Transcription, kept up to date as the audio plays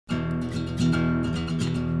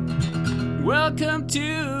Welcome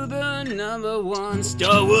to the #1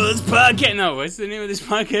 Star Wars podcast. No, what's the name of this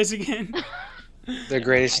podcast again? The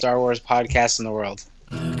greatest Star Wars podcast in the world.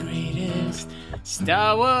 The greatest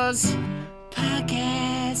Star Wars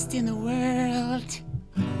podcast in the world.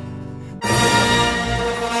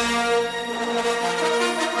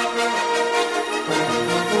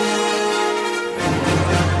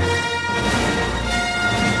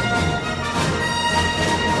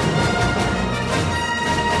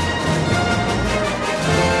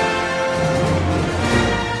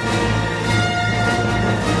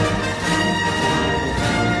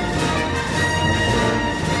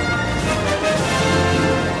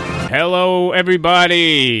 Hello,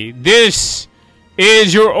 everybody. This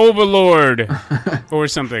is your overlord, or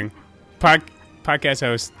something. Podcast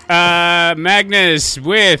host, Magnus,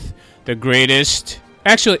 with the greatest.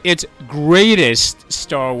 Actually, it's greatest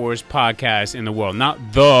Star Wars podcast in the world.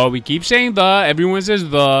 Not the. We keep saying the. Everyone says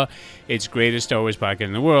the. It's greatest Star Wars podcast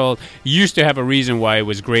in the world. Used to have a reason why it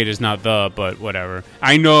was greatest, not the, but whatever.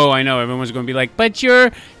 I know. Everyone's going to be like, but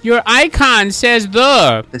your icon says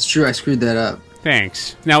the. That's true. I screwed that up.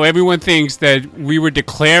 Thanks. Now everyone thinks that we were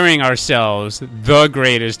declaring ourselves the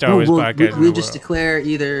greatest Star Wars podcast in the world. We just declare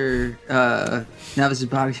either Novices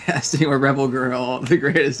Podcasting or Rebel Girl the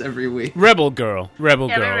greatest every week. Rebel Girl. Yeah, we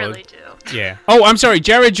really do. Yeah. Oh, I'm sorry.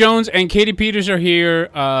 Jared Jones and Katie Peters are here.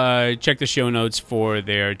 Check the show notes for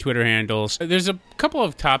their Twitter handles. There's a couple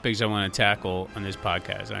of topics I want to tackle on this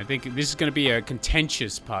podcast, and I think this is going to be a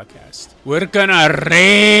contentious podcast. We're going to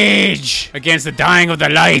rage against the dying of the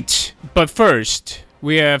light. But first,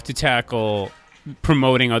 we have to tackle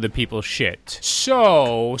promoting other people's shit.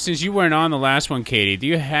 So, since you weren't on the last one, Katie, do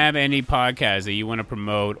you have any podcasts that you want to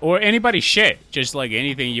promote, or anybody's shit, just like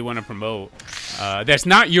anything you want to promote that's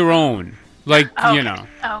not your own? Like, you know.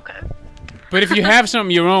 Okay. But if you have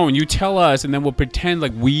something your own, you tell us, and then we'll pretend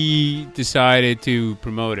like we decided to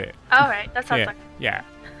promote it. All right, that sounds like... Yeah.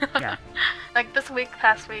 Like this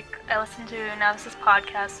past week, I listened to Novices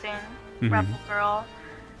Podcasting, Rebel Girl,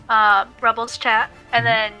 Rebels Chat, and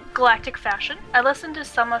then Galactic Fashion. I listened to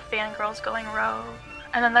some of Fangirls Going Rogue,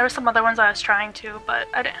 and then there were some other ones I was trying to, but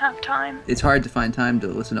I didn't have time. It's hard to find time to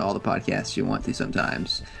listen to all the podcasts you want to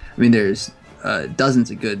sometimes. I mean, there's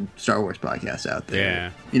dozens of good Star Wars podcasts out there.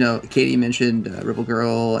 Yeah. You know, Katie mentioned Rebel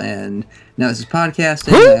Girl, and now this is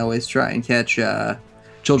podcasting. I always try and catch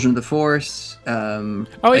Children of the Force.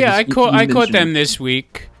 I caught them this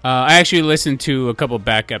week. I actually listened to a couple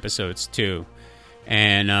back episodes too,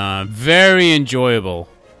 and very enjoyable.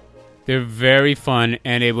 They're very fun,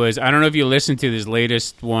 and it was. I don't know if you listened to this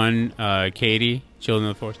latest one, Katie,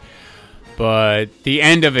 Children of the Force, but the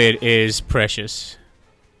end of it is precious.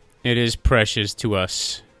 It is precious to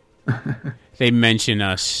us. They mention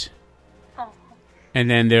us. Oh. And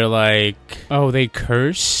then they're like, oh, they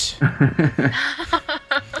curse?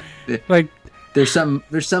 Like, there's some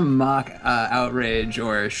mock outrage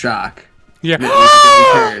or shock. Yeah. That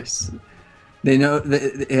we curse. They know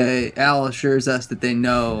that Al assures us that they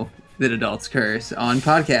know that adults curse on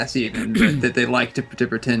podcasts, even, but that they like to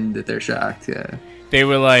pretend that they're shocked. Yeah. They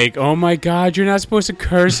were like, oh my God, you're not supposed to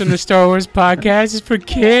curse on the Star Wars podcast. It's for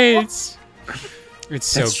kids. It's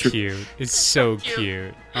so cute. It's so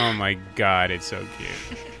cute. Oh my God, it's so cute.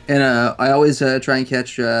 And I always try and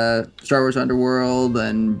catch Star Wars Underworld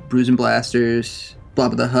and Brews and Blasters,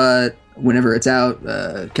 Blob of the Hutt, whenever it's out,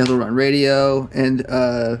 Kessel Run Radio, and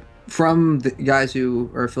from the guys who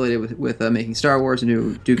are affiliated with Making Star Wars and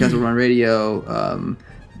who do Kessel Run Radio,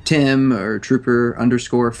 Tim or Trooper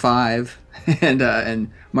 _5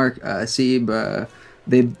 and Mark Sieb,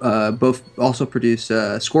 they both also produce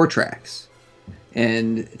Score Tracks,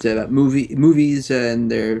 and it's about movies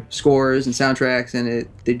and their scores and soundtracks, and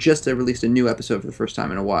they just released a new episode for the first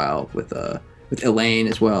time in a while with Elaine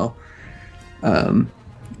as well.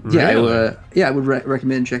 Really? I would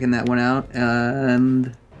recommend checking that one out.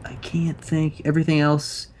 And I can't think everything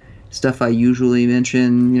else stuff I usually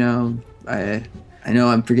mention. You know, I know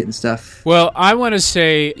I'm forgetting stuff. Well, I want to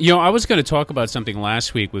say, I was going to talk about something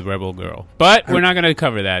last week with Rebel Girl, but we're not going to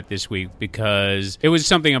cover that this week because it was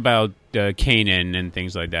something about Kanan and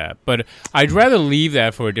things like that. But I'd rather leave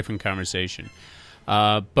that for a different conversation.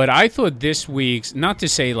 But I thought this week's, not to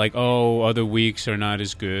say like, oh, other weeks are not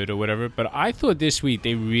as good or whatever, but I thought this week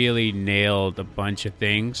they really nailed a bunch of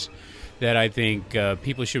things that I think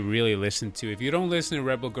people should really listen to. If you don't listen to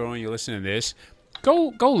Rebel Girl and you listen to this,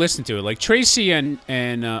 Go listen to it. Like Tracy and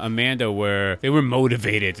Amanda they were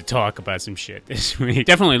motivated to talk about some shit this week.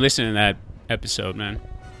 Definitely listen to that episode, man.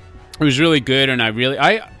 It was really good, and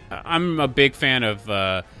I'm a big fan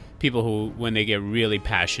of people who, when they get really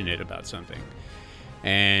passionate about something.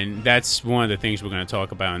 And that's one of the things we're going to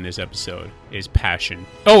talk about in this episode is passion.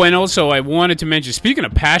 Oh, and also I wanted to mention, speaking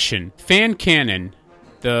of passion, Fan Canon,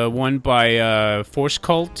 the one by Force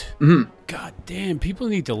Cult. Mm-hmm. God damn, people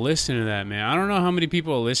need to listen to that, man. I don't know how many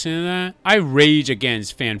people are listening to that. I rage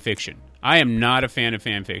against fan fiction. I am not a fan of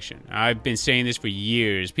fan fiction. I've been saying this for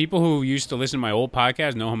years. People who used to listen to my old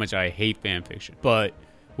podcast know how much I hate fan fiction. But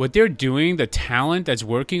what they're doing, the talent that's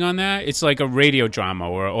working on that, it's like a radio drama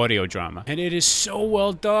or an audio drama. And it is so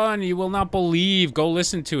well done. You will not believe. Go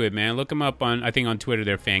listen to it, man. Look them up on, I think on Twitter,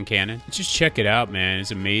 they're Fan Canon. Just check it out, man.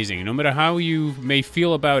 It's amazing. No matter how you may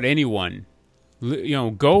feel about anyone,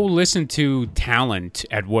 go listen to talent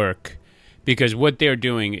at work, because what they're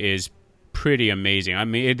doing is pretty amazing. I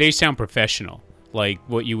mean, they sound professional, like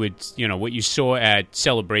what you saw at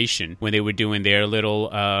Celebration when they were doing their little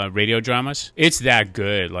radio dramas. It's that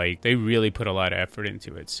good. Like, they really put a lot of effort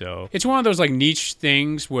into it. So it's one of those like niche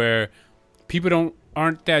things where people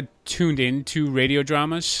aren't that tuned into radio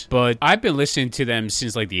dramas, but I've been listening to them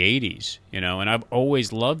since like the 80s, and I've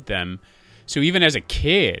always loved them. So even as a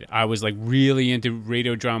kid, I was like really into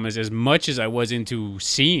radio dramas as much as I was into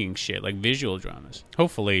seeing shit, like visual dramas.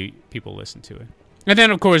 Hopefully people listen to it. And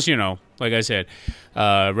then, of course, like I said,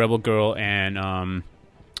 Rebel Girl and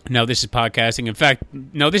Now This Is Podcasting. In fact,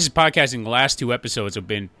 Now This Is Podcasting, the last 2 episodes have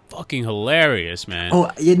been fucking hilarious, man.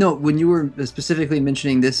 Oh, when you were specifically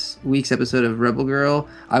mentioning this week's episode of Rebel Girl,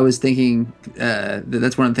 I was thinking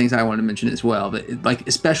that's one of the things I wanted to mention as well. But like,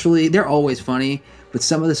 especially, they're always funny, but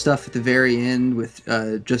some of the stuff at the very end with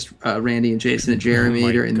just Randy and Jason and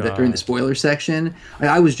Jeremy during the spoiler section,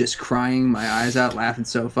 I was just crying my eyes out, laughing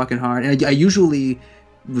so fucking hard. And I usually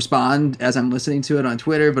respond as I'm listening to it on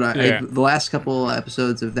Twitter, but the last couple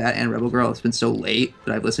episodes of that and Rebel Girl, it's been so late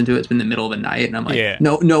that I've listened to it. It's been the middle of the night, and I'm like,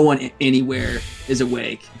 no one anywhere is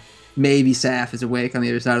awake. Maybe Saf is awake on the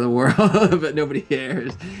other side of the world, but nobody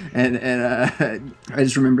cares. And I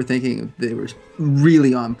just remember thinking they were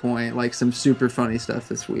really on point, like some super funny stuff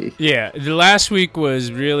this week. Yeah, the last week was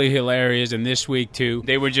really hilarious, and this week too.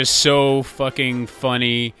 They were just so fucking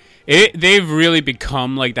funny. They've really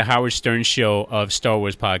become like the Howard Stern show of Star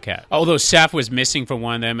Wars podcast. Although Saf was missing for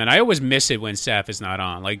one of them, and I always miss it when Saf is not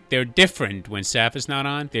on. Like, they're different when Saf is not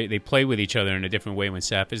on. They play with each other in a different way when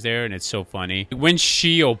Saf is there, and it's so funny. When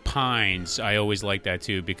she opines, I always like that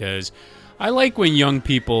too, because I like when young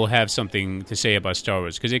people have something to say about Star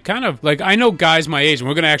Wars, because it kind of, like, I know guys my age, and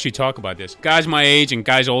we're going to actually talk about this, guys my age and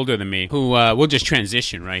guys older than me, who will just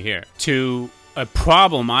transition right here to a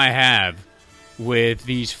problem I have with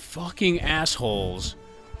these fucking assholes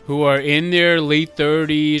who are in their late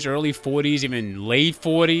 30s, early 40s, even late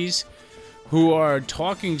 40s, who are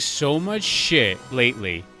talking so much shit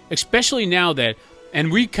lately, especially now that,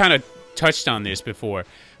 and we kind of touched on this before,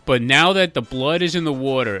 but now that the blood is in the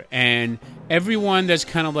water and everyone that's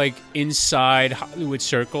kind of like inside Hollywood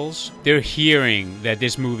circles, they're hearing that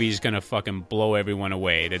this movie is going to fucking blow everyone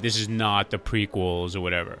away, that this is not the prequels or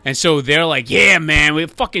whatever. And so they're like, yeah, man, we're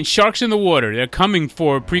fucking sharks in the water. They're coming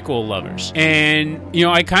for prequel lovers. And,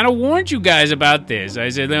 I kind of warned you guys about this. I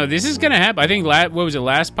said, no, this is going to happen. I think, what was it,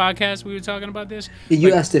 last podcast we were talking about this?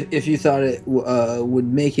 You asked if you thought it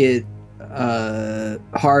would make it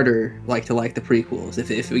harder to like the prequels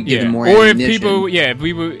if we give them more ammunition. If people if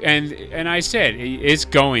we were, and I said it's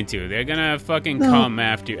going to, they're gonna fucking come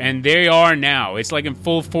after you, and they are now. It's like in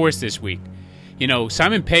full force this week.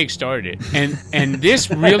 Simon Pegg started it, and this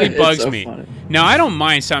really bugs me. Funny. Now, I don't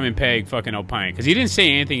mind Simon Pegg fucking opining, because he didn't say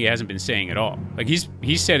anything he hasn't been saying at all. Like,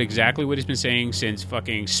 he said exactly what he's been saying since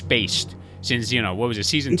fucking Spaced. Since, what was it,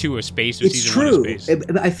 season 2 of Space or season 1 of Space?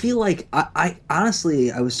 I feel like, I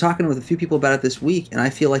honestly, I was talking with a few people about it this week, and I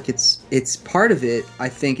feel like it's part of it, I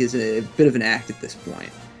think, is a bit of an act at this point.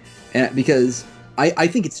 Because I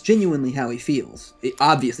think it's genuinely how he feels.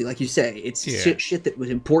 Obviously, like you say, it's shit that was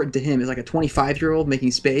important to him. As like a 25-year-old making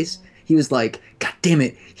Space, he was like, God damn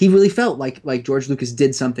it. He really felt like George Lucas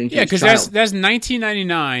did something to his child. Yeah, because that's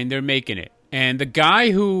 1999, they're making it. And the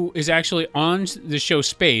guy who is actually on the show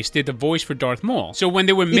Space did the voice for Darth Maul. So when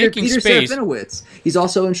they were making Peter Space... Serafinowicz. He's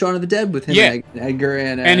also in Shaun of the Dead with him and Edgar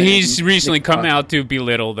and he's recently come out to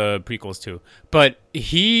belittle the prequels too. But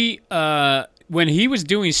he... when he was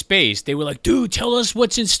doing Space, they were like, dude, tell us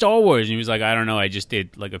what's in Star Wars. And he was like, I don't know, I just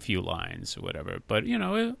did like a few lines or whatever. But,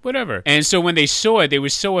 whatever. And so when they saw it, they were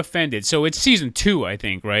so offended. So it's season 2, I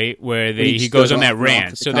think, right? Where he goes on that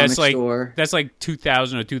rant. So that's like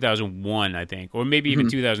 2000 or 2001, I think. Or maybe even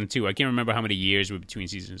 2002. I can't remember how many years were between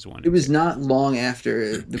seasons 1 and 2. It was not long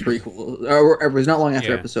after the prequel. Or it was not long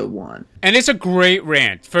after episode 1. And it's a great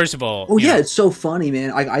rant, first of all. Oh, yeah, it's so funny,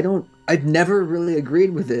 man. I've never really agreed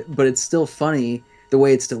with it, but it's still funny the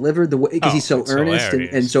way it's delivered, the way because he's so it's earnest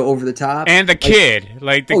and so over the top, and the kid,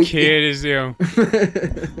 kid is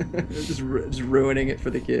just ruining it for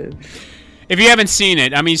the kid. If you haven't seen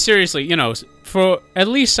it, I mean, seriously, for at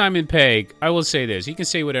least Simon Pegg, I will say this. He can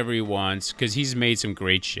say whatever he wants because he's made some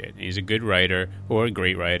great shit. He's a good writer or a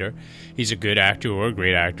great writer. He's a good actor or a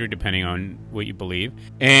great actor, depending on what you believe.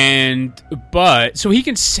 So he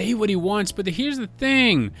can say what he wants, but here's the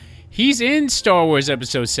thing. He's in Star Wars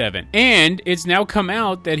Episode 7, and it's now come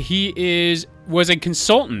out that he was a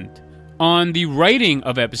consultant on the writing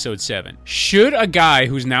of Episode 7. Should a guy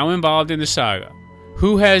who's now involved in the saga,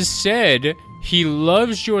 who has said he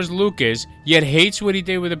loves George Lucas, yet hates what he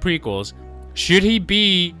did with the prequels, should he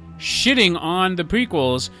be shitting on the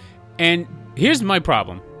prequels? And here's my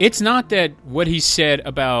problem. It's not that what he said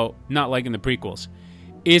about not liking the prequels.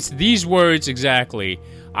 It's these words exactly.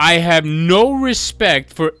 I have no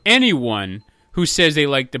respect for anyone who says they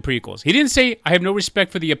like the prequels. He didn't say, I have no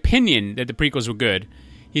respect for the opinion that the prequels were good.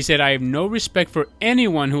 He said, I have no respect for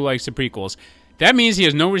anyone who likes the prequels. That means he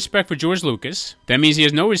has no respect for George Lucas. That means he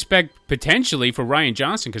has no respect, potentially, for Rian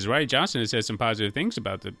Johnson, because Rian Johnson has said some positive things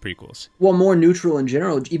about the prequels. Well, more neutral in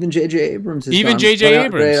general. Even J.J. Abrams has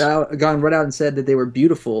gone right out and said that they were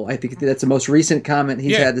beautiful. I think that's the most recent comment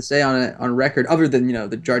he's had to say on record, other than,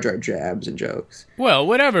 the Jar Jar jabs and jokes. Well,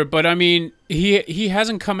 whatever, but I mean, he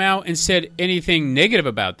hasn't come out and said anything negative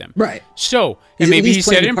about them. Right. So, and maybe he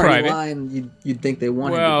said it in private. Line, you'd think they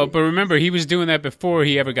wanted Well, but remember, he was doing that before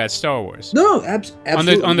he ever got Star Wars. No,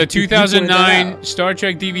 absolutely. On the 2009 Star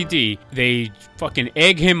Trek DVD, they fucking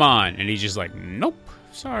egg him on, and he's just like, nope,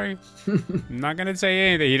 sorry. I'm not going to say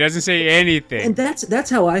anything. He doesn't say anything. And that's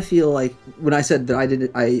how I feel like when I said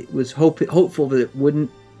that I was hopeful that it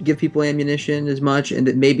wouldn't give people ammunition as much, and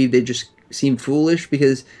that maybe they just seem foolish,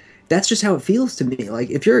 because that's just how it feels to me. Like,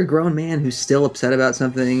 if you're a grown man who's still upset about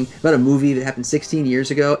something, about a movie that happened 16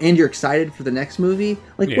 years ago, and you're excited for the next movie,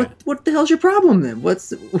 like, what the hell's your problem then? What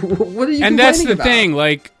are you complaining about? And that's the thing.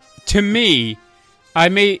 Like, to me, I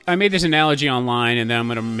made this analogy online, and then I'm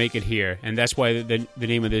going to make it here, and that's why the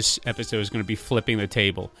name of this episode is going to be Flipping the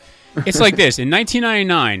Table. It's like this. In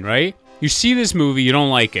 1999, right? You see this movie, you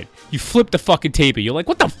don't like it. You flip the fucking table. You're like,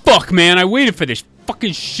 what the fuck, man? I waited for this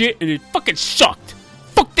fucking shit, and it fucking sucked.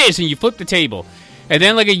 Fuck this, and you flip the table. And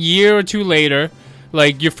then, like, a year or two later,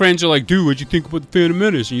 like, your friends are like, dude, what'd you think about the Phantom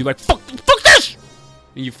Menace? And you're like, fuck this!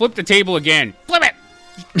 And you flip the table again. Flip it!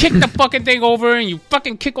 You kick the fucking thing over, and you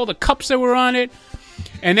fucking kick all the cups that were on it.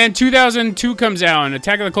 And then 2002 comes out, and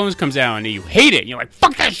Attack of the Clones comes out, and you hate it. And you're like,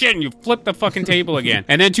 fuck that shit, and you flip the fucking table again.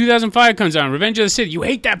 And then 2005 comes out, and Revenge of the Sith. You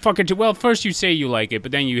hate that fucking... Well, first you say you like it,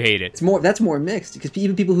 but then you hate it. That's more mixed, because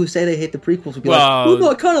even people who say they hate the prequels will be like, oh, no,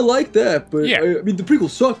 I kind of like that, but I mean, the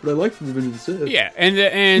prequels suck, but I like Revenge of the Sith. Yeah,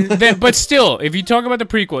 and then, but still, if you talk about the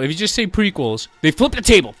prequel, if you just say prequels, they flip the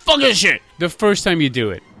table. Fuck this shit. The first time you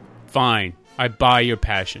do it, fine. I buy your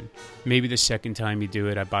passion. Maybe the second time you do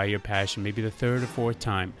it, I buy your passion. Maybe the third or fourth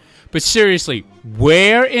time. But seriously,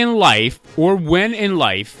 where in life or when in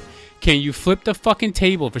life can you flip the fucking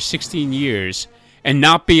table for 16 years and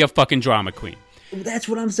not be a fucking drama queen? That's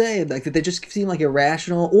what I'm saying. Like, that they just seem like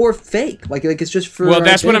irrational or fake. Like it's just for... Well,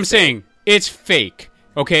 that's what I'm saying. It's fake.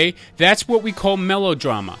 Okay? That's what we call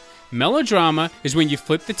melodrama. Melodrama is when you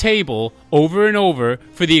flip the table over and over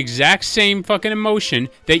for the exact same fucking emotion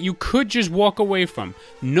that you could just walk away from.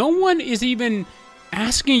 No one is even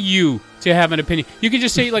asking you to have an opinion. You can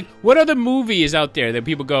just say, like, what other movie is out there that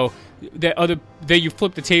people go, that you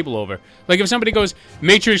flip the table over? Like, if somebody goes,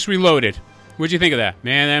 Matrix Reloaded, what'd you think of that?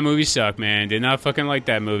 Man, that movie sucked, man. Did not fucking like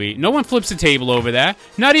that movie. No one flips the table over that.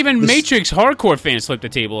 Not even Matrix hardcore fans flip the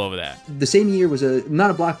table over that. The same year was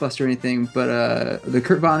not a blockbuster or anything, but the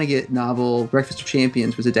Kurt Vonnegut novel Breakfast of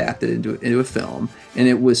Champions was adapted into a film, and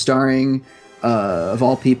it was starring, of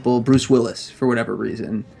all people, Bruce Willis for whatever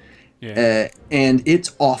reason. Yeah. And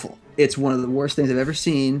it's awful. It's one of the worst things I've ever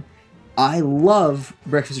seen. I love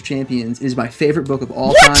Breakfast of Champions. It is my favorite book of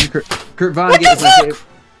all time. Kurt Vonnegut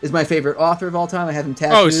is my favorite author of all time. I have him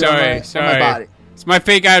tattooed on my body. It's my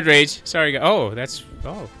fake outrage. Sorry. Look at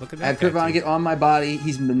that. I have Kurt Vonnegut on my body.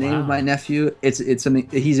 He's the name of my nephew. It's something.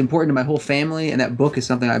 He's important to my whole family, and that book is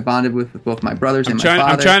something I bonded with both my brothers and my father.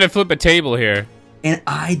 I'm trying to flip a table here. And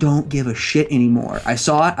I don't give a shit anymore. I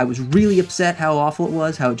saw it. I was really upset how awful it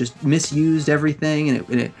was, how it just misused everything,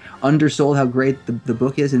 and it undersold how great the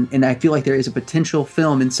book is. And I feel like there is a potential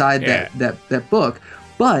film inside that book,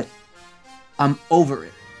 but I'm over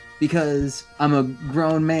it because I'm a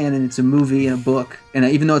grown man and it's a movie and a book. And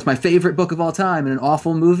even though it's my favorite book of all time and an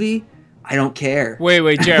awful movie, I don't care.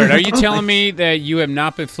 Wait, Jared, are you telling me that you have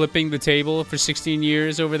not been flipping the table for 16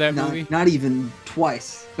 years over that movie? Not even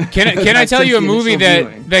twice. Can I tell you a movie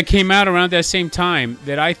viewing. that came out around that same time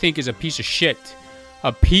that I think is a piece of shit?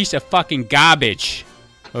 A piece of fucking garbage.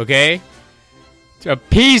 Okay? A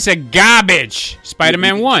piece of garbage.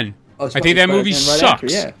 Spider-Man 1. Oh, I think that movie Spider-Man right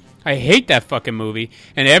sucks. after, yeah. I hate that fucking movie,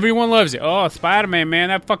 and everyone loves it. Oh, Spider-Man, man,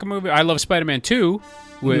 that fucking movie. I love Spider-Man 2,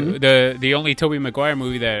 with the only Tobey Maguire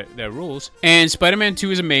movie that rules. And Spider-Man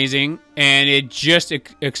 2 is amazing, and it just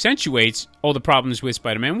accentuates all the problems with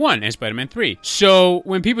Spider-Man 1 and Spider-Man 3. So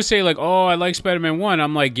when people say, like, oh, I like Spider-Man 1,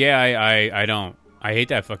 I'm like, yeah, I don't. I hate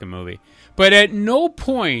that fucking movie. But at no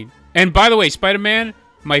point, and by the way, Spider-Man,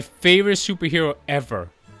 my favorite superhero ever.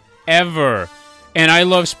 And I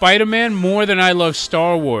love Spider-Man more than I love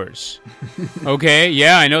Star Wars. Okay?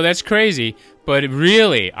 Yeah, I know that's crazy. But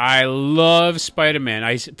really, I love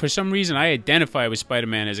Spider-Man. For some reason, I identify with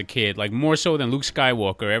Spider-Man as a kid, like more so than Luke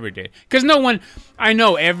Skywalker ever did. Because I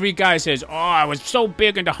know every guy says, oh, I was so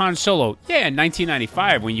big into Han Solo. Yeah, in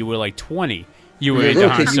 1995 when you were like 20. You were into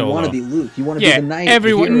Han Solo. You want to be Luke. You want to be the knight.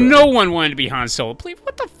 Everyone, no one wanted to be Han Solo. Please,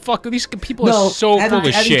 what the fuck? These people are so full of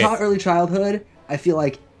shit. Having taught early childhood, I feel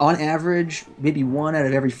like on average, maybe 1 out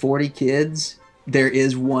of every 40 kids, there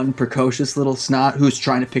is one precocious little snot who's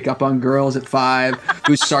trying to pick up on girls at 5,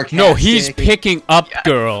 who's sarcastic. No, he's picking up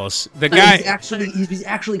girls. The guy he's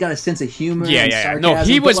actually got a sense of humor. Yeah. Sarcasm, No,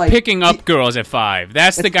 he was picking up girls at 5.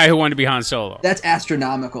 That's the guy who wanted to be Han Solo. That's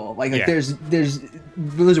astronomical. There's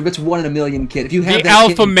it's 1 in a million kid. If you have the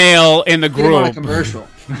alpha male in the group, on a commercial.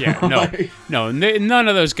 Yeah, no, none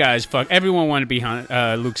of those guys. Everyone wanted to be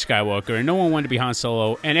Luke Skywalker, and no one wanted to be Han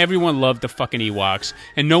Solo, and everyone loved the fucking Ewoks,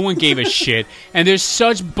 and no one gave a shit. And there's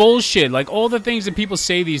such bullshit. Like all the things that people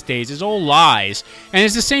say these days is all lies, and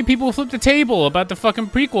it's the same people who flip the table about the fucking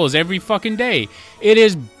prequels every fucking day. It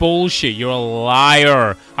is bullshit. You're a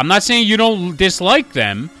liar. I'm not saying you don't dislike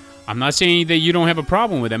them. I'm not saying that you don't have a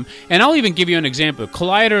problem with them. And I'll even give you an example.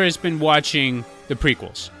 Collider has been watching the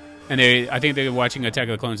prequels. And I think they were watching Attack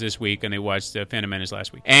of the Clones this week, and they watched Phantom Menace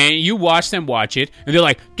last week. And you watch them watch it, and they're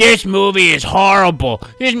like, this movie is horrible.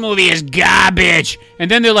 This movie is garbage. And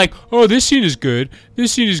then they're like, oh, this scene is good.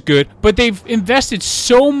 This scene is good. But they've invested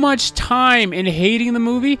so much time in hating the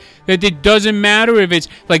movie that it doesn't matter if it's,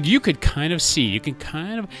 like, you could kind of see. You can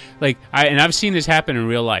kind of, like, and I've seen this happen in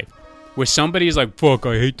real life. Where somebody is like, fuck,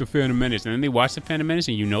 I hate the Phantom Menace. And then they watch the Phantom Menace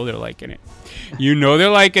and you know they're liking it. You know they're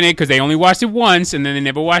liking it because they only watched it once and then they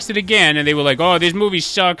never watched it again. And they were like, oh, this movie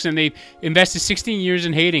sucks. And they invested 16 years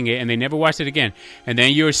in hating it and they never watched it again. And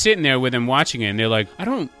then you're sitting there with them watching it and they're like, I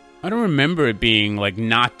don't remember it being like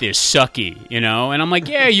not this sucky, you know? And I'm like,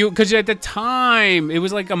 yeah, because at the time, it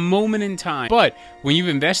was like a moment in time. But when you've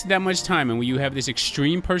invested that much time and when you have this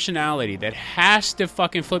extreme personality that has to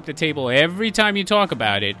fucking flip the table every time you talk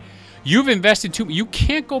about it, you've invested too much. You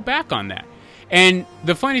can't go back on that. And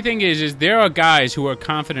the funny thing is there are guys who are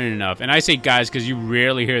confident enough, and I say guys because you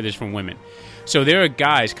rarely hear this from women. So there are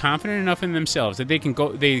guys confident enough in themselves that they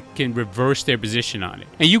can reverse their position on it.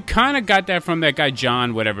 And you kind of got that from that guy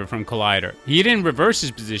John, whatever, from Collider. He didn't reverse his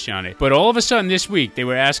position on it. But all of a sudden this week, they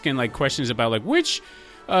were asking like questions about like which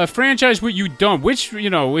franchise would you dump? Which,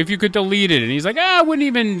 if you could delete it. And he's like, I wouldn't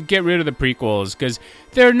even get rid of the prequels because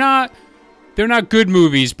they're not good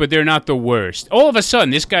movies, but they're not the worst. All of a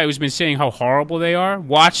sudden, this guy who's been saying how horrible they are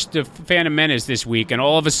watched the Phantom Menace this week, and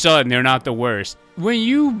all of a sudden, they're not the worst. When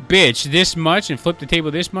you bitch this much and flip the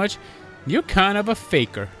table this much, you're kind of a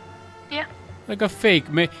faker. Yeah. Like a fake.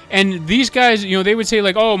 And these guys, they would say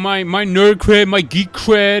like, oh, my nerd cred, my geek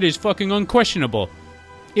cred is fucking unquestionable.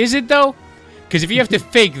 Is it, though? Because if you have to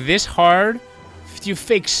fake this hard, if you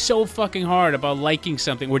fake so fucking hard about liking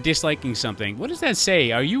something or disliking something, what does that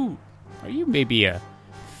say? Are you maybe a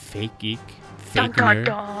fake geek? Fake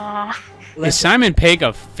nerd? Is Simon Pegg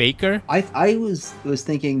a faker? I was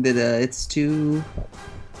thinking that it's to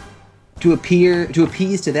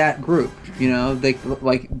appease to that group.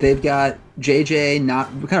 They've got JJ not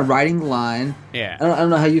kind of riding the line. Yeah. I don't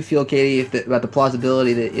know how you feel, Katie, about the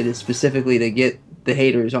plausibility that it is specifically to get the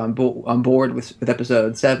haters on board with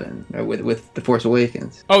episode 7 or with The Force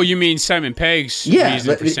Awakens. Oh, you mean Simon Pegg's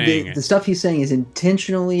reason for saying it? The stuff he's saying is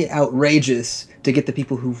intentionally outrageous to get the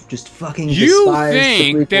people who just fucking despise the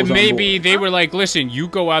prequels. You think that maybe they were like, listen, you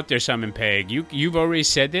go out there, Simon Pegg. You've already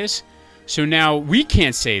said this, so now we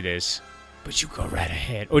can't say this, but you go right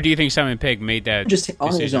ahead. Or do you think Simon Pegg made that just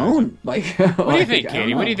on his own? What do you think,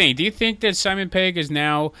 Katie? What do you think? Do you think that Simon Pegg is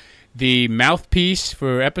now the mouthpiece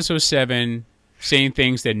for episode 7, saying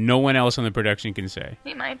things that no one else on the production can say?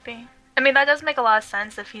 He might be. I mean, that does make a lot of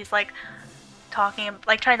sense if he's like talking,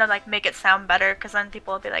 like trying to like make it sound better, because then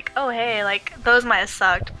people will be like, oh hey, like those might have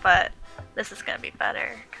sucked, but this is gonna be better,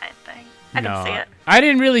 kind of thing. I can see it. I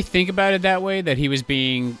didn't really think about it that way, that he was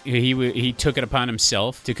being, he took it upon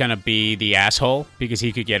himself to kind of be the asshole because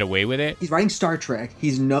he could get away with it. He's writing Star Trek.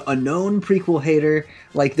 He's a known prequel hater.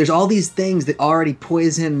 Like, there's all these things that already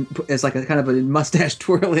poise him as like a kind of a mustache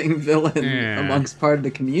twirling villain amongst part of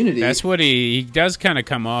the community. That's what he does kind of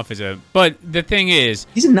come off as a, but the thing is,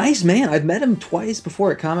 he's a nice man. I've met him twice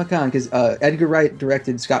before at Comic-Con because Edgar Wright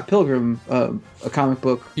directed Scott Pilgrim, a comic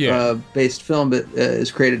book based film that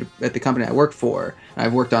is created at the company I work for.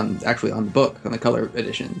 I've worked on the book, on the color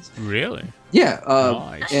editions. Really? Yeah,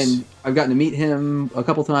 nice. And I've gotten to meet him a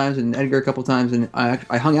couple times and Edgar a couple times, and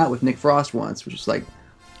I hung out with Nick Frost once, which is like,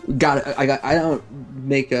 I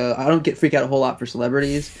don't get freaked out a whole lot for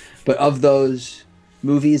celebrities, but of those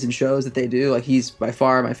movies and shows that they do, like, he's by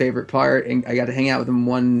far my favorite part, and I got to hang out with him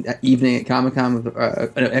one evening at Comic-Con with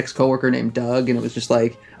an ex-coworker named Doug, and it was just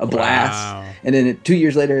like a blast. Wow. And then 2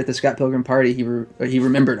 years later at the Scott Pilgrim party, he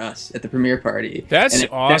remembered us at the premiere party. That's awesome,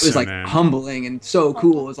 that was like man. humbling and so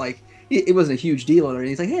cool. It was like, it wasn't a huge deal, and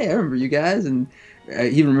he's like, hey, I remember you guys, and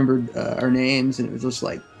he remembered our names, and it was just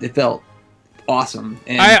like, it felt awesome.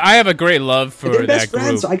 And I have a great love for they're best that group.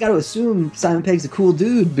 friends, so I got to assume Simon Pegg's a cool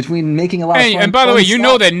dude between making a lot of fun. And by the way, you stuff.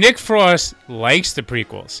 know that Nick Frost likes the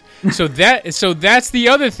prequels, so that's the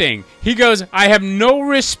other thing. He goes, I have no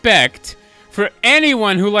respect for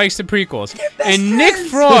anyone who likes the prequels. And Nick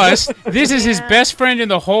Frost, this is his best friend in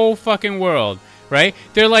the whole fucking world. Right?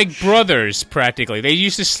 They're like brothers, practically. They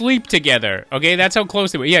used to sleep together. Okay, that's how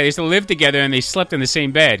close they were. Yeah, they used to live together, and they slept in the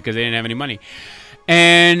same bed because they didn't have any money.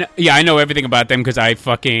 And yeah, I know everything about them because I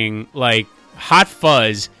fucking like Hot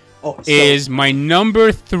Fuzz is my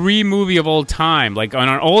number 3 movie of all time. Like, on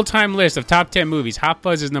our all-time list of top 10 movies, Hot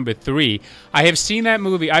Fuzz is number 3. I have seen that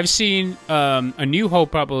movie. I've seen A New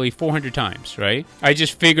Hope probably 400 times, right? I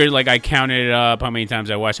just figured, like, I counted it up how many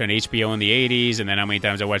times I watched on HBO in the 80s, and then how many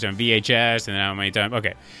times I watched on VHS, and then how many times...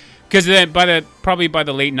 Okay. Because then probably by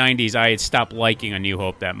the late 90s, I had stopped liking A New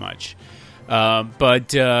Hope that much. So I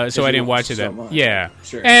didn't watch it that much. Yeah.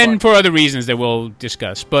 Sure. And for other reasons that we'll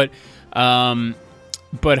discuss. But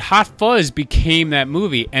Hot Fuzz became that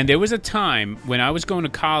movie, and there was a time when I was going to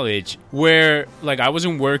college where, like, I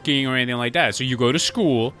wasn't working or anything like that. So you go to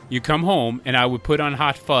school, you come home, and I would put on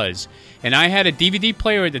Hot Fuzz. And I had a DVD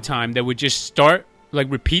player at the time that would just start,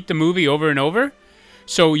 like, repeat the movie over and over.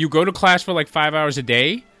 So you go to class for, like, 5 hours a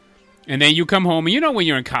day, and then you come home, and you know when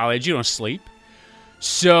you're in college, you don't sleep.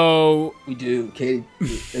 So... We do. Katie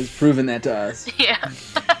has proven that to us. Yeah.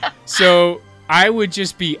 So... I would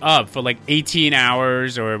just be up for like 18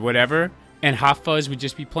 hours or whatever, and Hot Fuzz would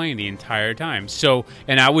just be playing the entire time. So,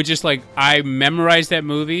 and I would just like, I memorized that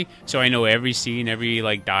movie, so I know every scene, every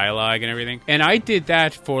like dialogue and everything. And I did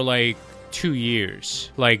that for like 2 years.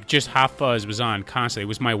 Like, just Hot Fuzz was on constantly. It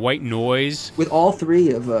was my white noise. With all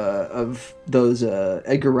 3 of those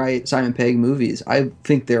Edgar Wright, Simon Pegg movies, I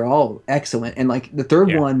think they're all excellent. And like the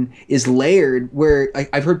third one is layered, where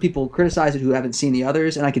I've heard people criticize it who haven't seen the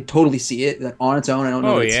others, and I could totally see it that on its own. I don't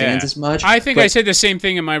know that it stands as much. I think I said the same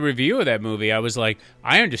thing in my review of that movie. I was like,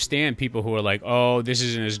 I understand people who are like, oh, this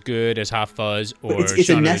isn't as good as Hot Fuzz or it's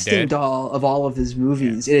Shaun a of the nesting Dead. doll of all of his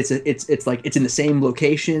movies. Yeah. It's like it's in the same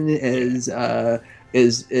location as Hot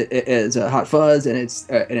Fuzz,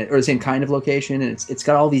 and or the same kind of location, and it's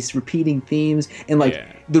got all these repeating themes, and like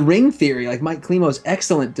the Ring Theory, like Mike Klimo's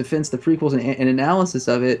excellent defense, the prequels and analysis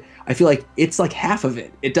of it. I feel like it's like half of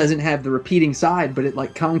it. It doesn't have the repeating side, but it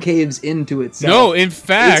like concaves into itself. No, in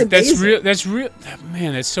fact, that's real.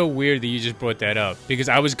 Man, that's so weird that you just brought that up, because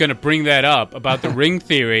I was gonna bring that up about the Ring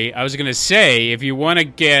Theory. I was gonna say, if you want to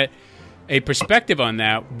get a perspective on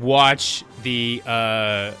that, watch the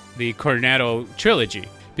Cornetto trilogy,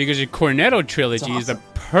 because the Cornetto trilogy is the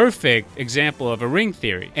perfect example of a ring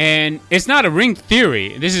theory. And it's not a ring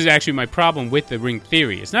theory. This is actually my problem with the Ring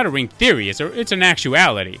Theory. It's not a ring theory. It's an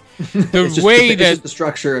actuality. It's just the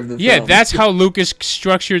structure of the film. That's how Lucas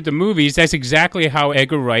structured the movies. That's exactly how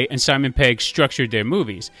Edgar Wright and Simon Pegg structured their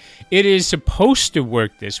movies. It is supposed to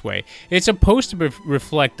work this way. It's supposed to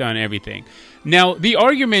reflect on everything. Now, the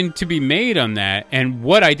argument to be made on that, and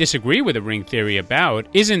what I disagree with the Ring Theory about,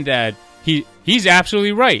 isn't that he's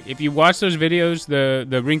absolutely right. If you watch those videos,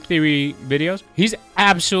 the Ring Theory videos, he's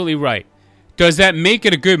absolutely right. Does that make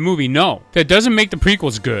it a good movie? No. That doesn't make the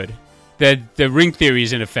prequels good. That the Ring Theory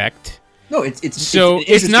is in effect. No, it's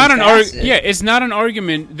not an argument. Yeah, it's not an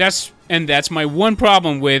argument. That's my one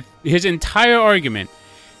problem with his entire argument.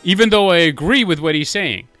 Even though I agree with what he's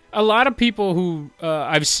saying, a lot of people who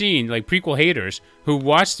I've seen, like prequel haters, who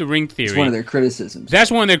watch The Ring Theory. It's one of their criticisms.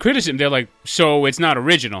 That's one of their criticisms. They're like, so it's not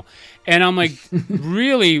original. And I'm like,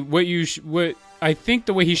 really, what I think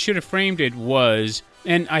the way he should have framed it was,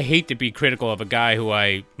 and I hate to be critical of a guy who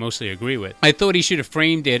I mostly agree with, I thought he should have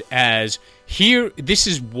framed it as, this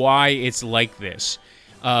is why it's like this.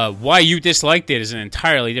 Why you disliked it is an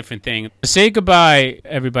entirely different thing. Say goodbye,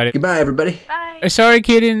 everybody. Goodbye, everybody. Bye. Sorry,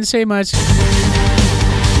 kid, didn't say much.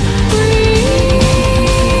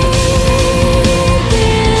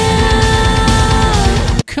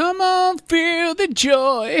 Come on, feel the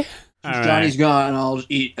joy. All Johnny's right. gone, I'll just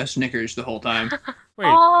eat a Snickers the whole time. Wait.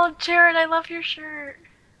 Oh, Jared, I love your shirt.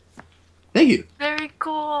 Thank you. Very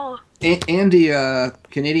cool. Andy,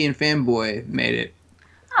 Canadian fanboy, made it.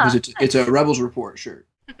 It's a Rebels Report shirt.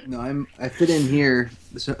 No, I fit in here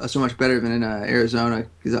so much better than in Arizona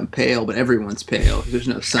because I'm pale, but everyone's pale. There's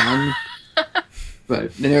no sun.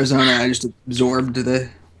 But in Arizona, I just absorbed the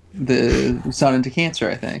sun into cancer,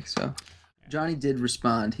 I think. So Johnny did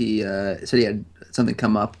respond. He said he had something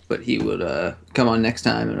come up, but he would come on next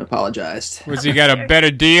time and apologized. Was he got a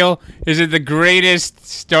better deal? Is it the greatest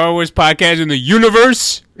Star Wars podcast in the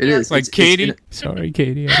universe? It is. Like It's Katie? Sorry,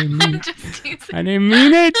 Katie. I didn't mean it. Just teasing. I didn't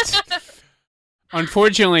mean it.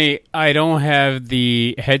 Unfortunately, I don't have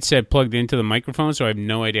the headset plugged into the microphone, so I have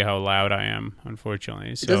no idea how loud I am,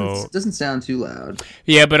 unfortunately. So It doesn't sound too loud.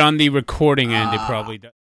 yeah, but on the recording end, it probably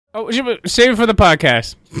does. Oh, save it for the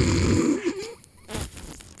podcast.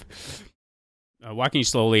 Walking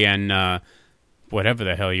slowly and whatever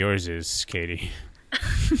the hell yours is, Katie.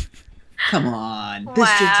 Come on. Wow. This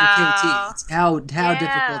is how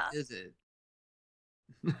difficult is it?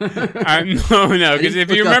 No, because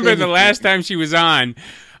if you remember the last time she was on,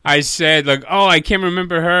 I said, like, oh, I can't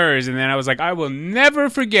remember hers, and then I was like, I will never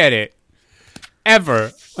forget it.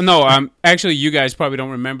 Ever. No, actually, you guys probably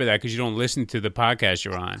don't remember that because you don't listen to the podcast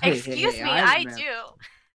you're on. Excuse me, I I remember. do.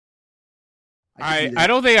 I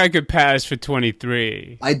don't think I could pass for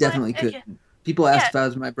 23. I definitely Okay. could. People asked if I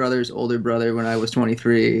was my brother's older brother when I was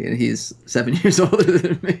 23, and he's 7 years older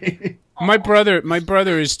than me. My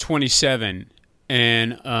brother is 27,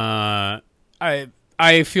 and I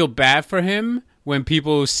feel bad for him when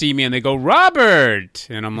people see me and they go, Robert,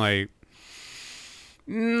 and I'm like,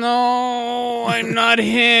 no, I'm not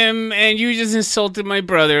him, and you just insulted my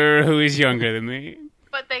brother who is younger than me.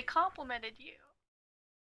 But they complimented you.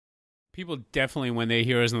 People definitely, when they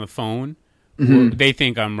hear us on the phone, Mhm. they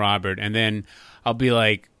think I'm Robert, and then I'll be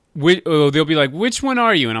like, they'll be like, which one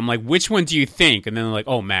are you? And I'm like, which one do you think? And then they're like,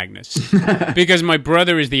 oh, Magnus. Because my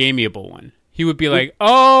brother is the amiable one. He would be like,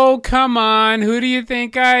 oh, come on, who do you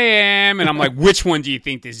think I am? And I'm like, which one do you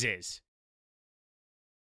think this is?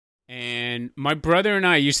 And my brother and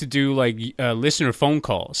I used to do like listener phone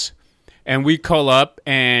calls. And we'd call up,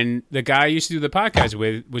 and the guy I used to do the podcast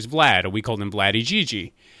with was Vlad, or we called him Vladdy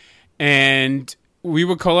Gigi. And we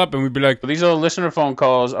would call up and we'd be like, these are the listener phone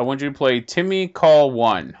calls. I want you to play Timmy Call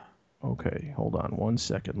 1. Okay, hold on 1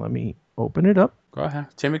 second. Let me open it up. Go ahead.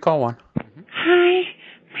 Timmy Call 1. Hi,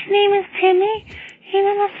 my name is Timmy, and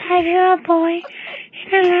I'm a 5-year-old boy,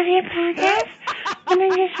 and I love your podcast. And I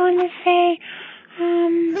just want to say,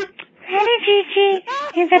 Daddy Gigi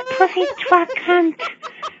is a pussy twat cunt.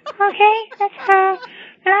 Okay, that's all.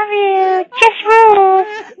 Love you. Just rules.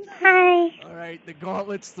 Hi. All right, the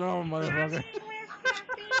gauntlet's thrown, motherfucker.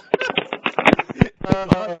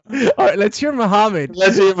 All right, let's hear Muhammad.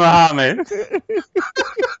 Let's hear Muhammad.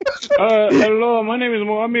 Hello, my name is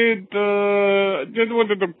Mohammed. Just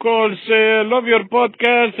wanted to call, say, I love your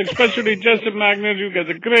podcast, especially Jesse Magnus. You guys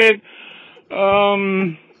are great.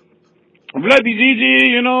 Vladdy Gigi,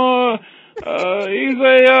 you know, he's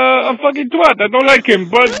a fucking twat. I don't like him,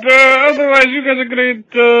 but otherwise, you guys are great.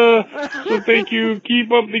 So thank you.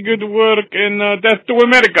 Keep up the good work, and death to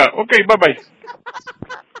America. Okay, bye-bye.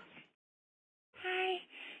 Hi,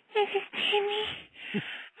 this is Timmy.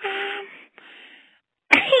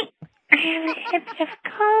 I have a hip of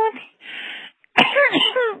cold.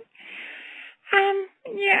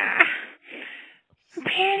 Yeah.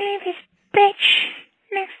 Apparently this bitch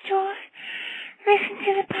next door listened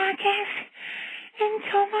to the podcast and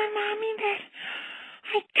told my mommy that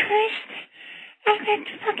I cursed at that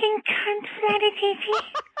fucking cunt Vladdy Gigi.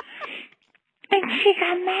 And she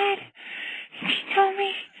got mad. And she told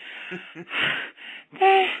me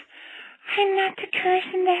that I'm not the curse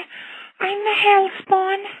and that I'm the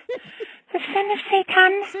hellspawn, the son of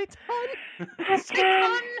Satan.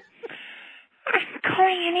 But I'm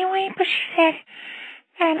calling anyway, but she said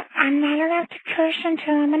that I'm not allowed to curse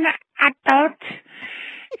until I'm an adult.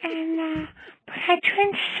 And, but I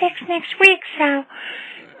turn 6 next week, so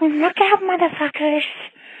look out, motherfuckers.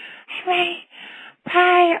 Right.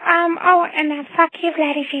 Bye. Oh, and fuck you,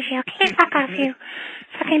 Vladdy Gigi, okay? Fuck off, you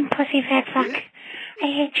fucking pussy fat fuck. I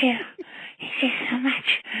hate you. I hate you so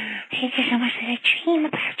much. I hate you so much that I dream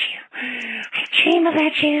about you. I dream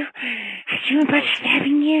about you. I dream about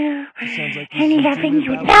stabbing you. Sounds like And loving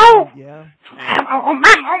you. about- No! Yeah. Oh, Mom, oh, no!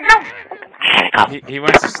 I gotta go. He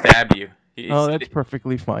wants to stab you. Oh, that's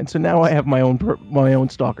perfectly fine. So now I have my own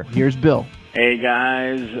stalker. Here's Bill. Hey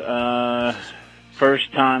guys,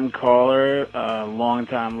 first time caller, long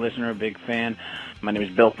time listener, big fan. My name is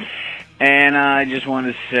Bill. And I just want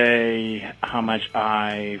to say how much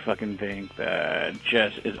I fucking think that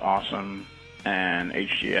Jess is awesome and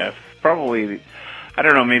HGF probably, I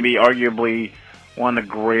don't know, maybe arguably one of the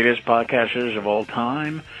greatest podcasters of all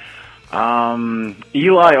time.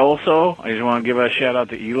 Eli also, I just want to give a shout out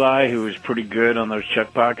to Eli, who is pretty good on those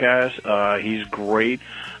Chuck podcasts. He's great.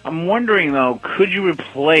 I'm wondering though, could you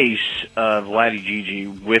replace Vladdy Gigi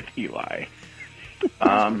with Eli?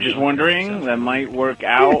 Just wondering, that might work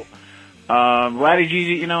out. Vladdy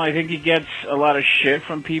Gigi, I think he gets a lot of shit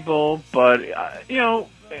from people, but at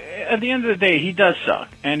the end of the day, he does suck,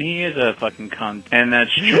 and he is a fucking cunt, and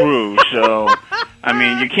that's true. So, I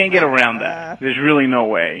mean, you can't get around that. There's really no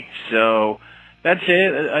way. So, that's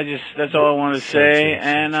it. That's all I want to say,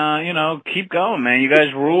 and keep going, man. You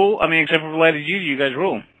guys rule. I mean, except for Vladdy Gigi, you guys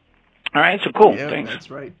rule. All right, so cool. Yeah, Thanks. that's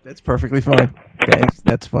right. That's perfectly fine. Thanks.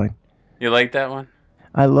 That's fine. You like that one?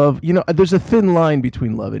 I love, there's a thin line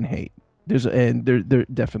between love and hate. There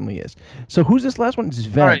definitely is. So who's this last one? It's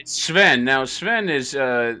Sven. All right, Sven. Now Sven is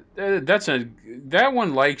that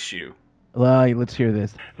one likes you. Let's hear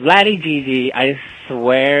this. Vladdy Gigi, I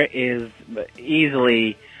swear, is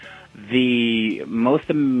easily the most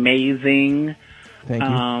amazing. Thank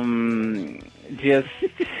you. Just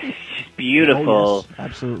beautiful. Oh, yes,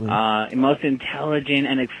 absolutely. Most intelligent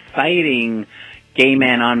and exciting gay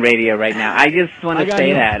man on radio right now. I just want to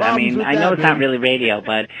say that. I mean, I know it's not really radio,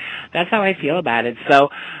 but that's how I feel about it. So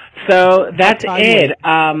that's it.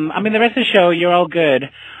 I mean, the rest of the show, you're all good.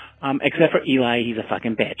 Except for Eli, he's a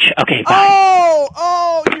fucking bitch. Okay, bye.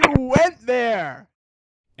 Oh, you went there.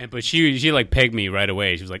 But she like pegged me right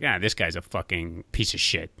away. She was like, this guy's a fucking piece of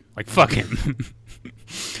shit. Like, fuck him.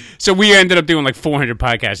 So we ended up doing like 400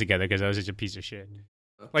 podcasts together because I was such a piece of shit.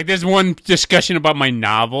 Like, there's one discussion about my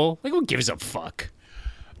novel. Like, who gives a fuck?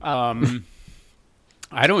 I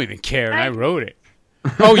don't even care, and I wrote it.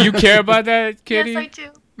 Oh, you care about that, Kitty? Yes, I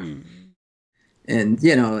do. And,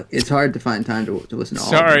 it's hard to find time to listen to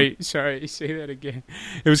all of them. Sorry, say that again.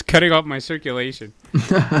 It was cutting off my circulation.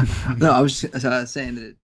 No, I was just saying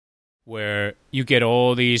that where you get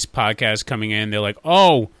all these podcasts coming in, they're like,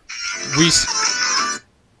 oh,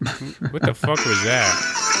 what the fuck was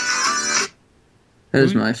that? That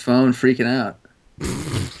was my phone freaking out.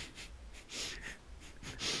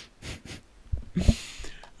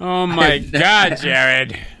 Oh my God,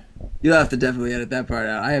 Jared. You'll have to definitely edit that part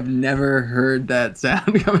out. I have never heard that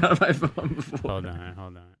sound come out of my phone before. Hold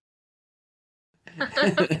on.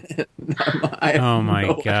 Oh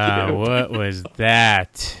my God, what was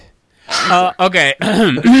that? Okay.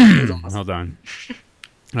 Hold on.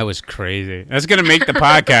 That was crazy. That's going to make the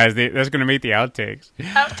podcast. That's going to make the outtakes.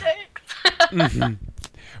 Outtakes.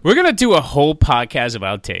 We're going to do a whole podcast of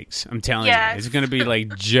outtakes. I'm telling you. It's going to be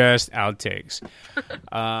like just outtakes.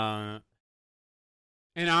 And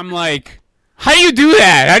I'm like, how do you do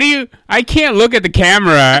that? I can't look at the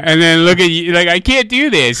camera and then look at you. Like, I can't do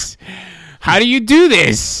this. How do you do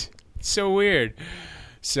this? It's so weird.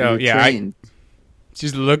 So, I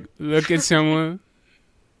just look at someone.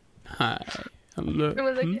 Hi. I'm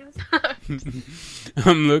looking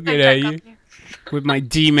at you with my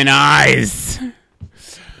demon eyes.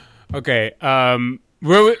 Okay. Oh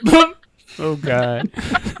God.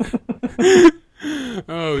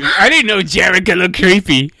 Oh, I didn't know Jared could look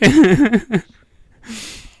creepy.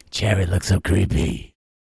 Jared looks so creepy.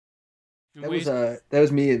 That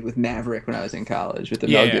was me with Maverick when I was in college with the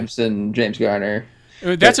Mel Gibson, James Garner.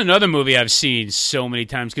 That's another movie I've seen so many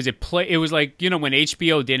times because it was like, when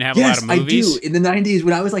HBO didn't have a lot of movies. Yes, I do. In the 90s,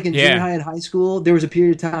 when I was like in junior high and high school, there was a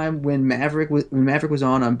period of time when Maverick was on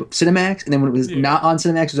Cinemax, and then when it was not on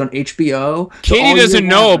Cinemax, it was on HBO. Katie doesn't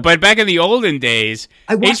know, but back in the olden days,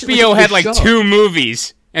 HBO had like 2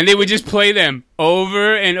 movies. And they would just play them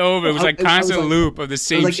over and over. It was like constant loop of the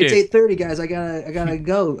same shit. It's 8:30, guys. I gotta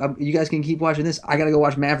go. You guys can keep watching this. I gotta go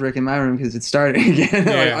watch Maverick in my room because it's starting again.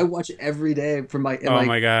 Yeah. I watch it every day from my. Oh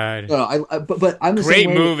my God! No, but I'm the great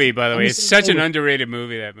same way. Movie, by the way. It's such an underrated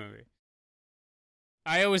movie. That movie.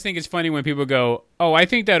 I always think it's funny when people go, "Oh, I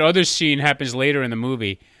think that other scene happens later in the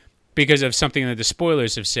movie." because of something that the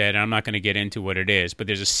spoilers have said, and I'm not going to get into what it is, but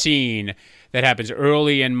there's a scene that happens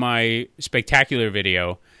early in my spectacular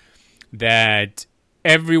video that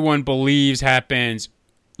everyone believes happens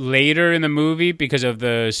later in the movie because of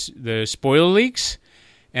the spoiler leaks.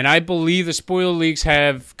 And I believe the spoiler leaks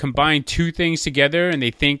have combined two things together, and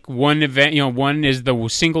they think one event, one is the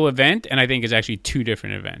single event, and I think it's actually two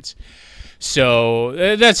different events. So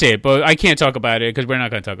that's it. But I can't talk about it because we're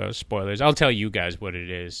not going to talk about spoilers. I'll tell you guys what it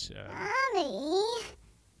is. Mommy,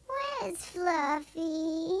 where's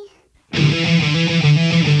Fluffy?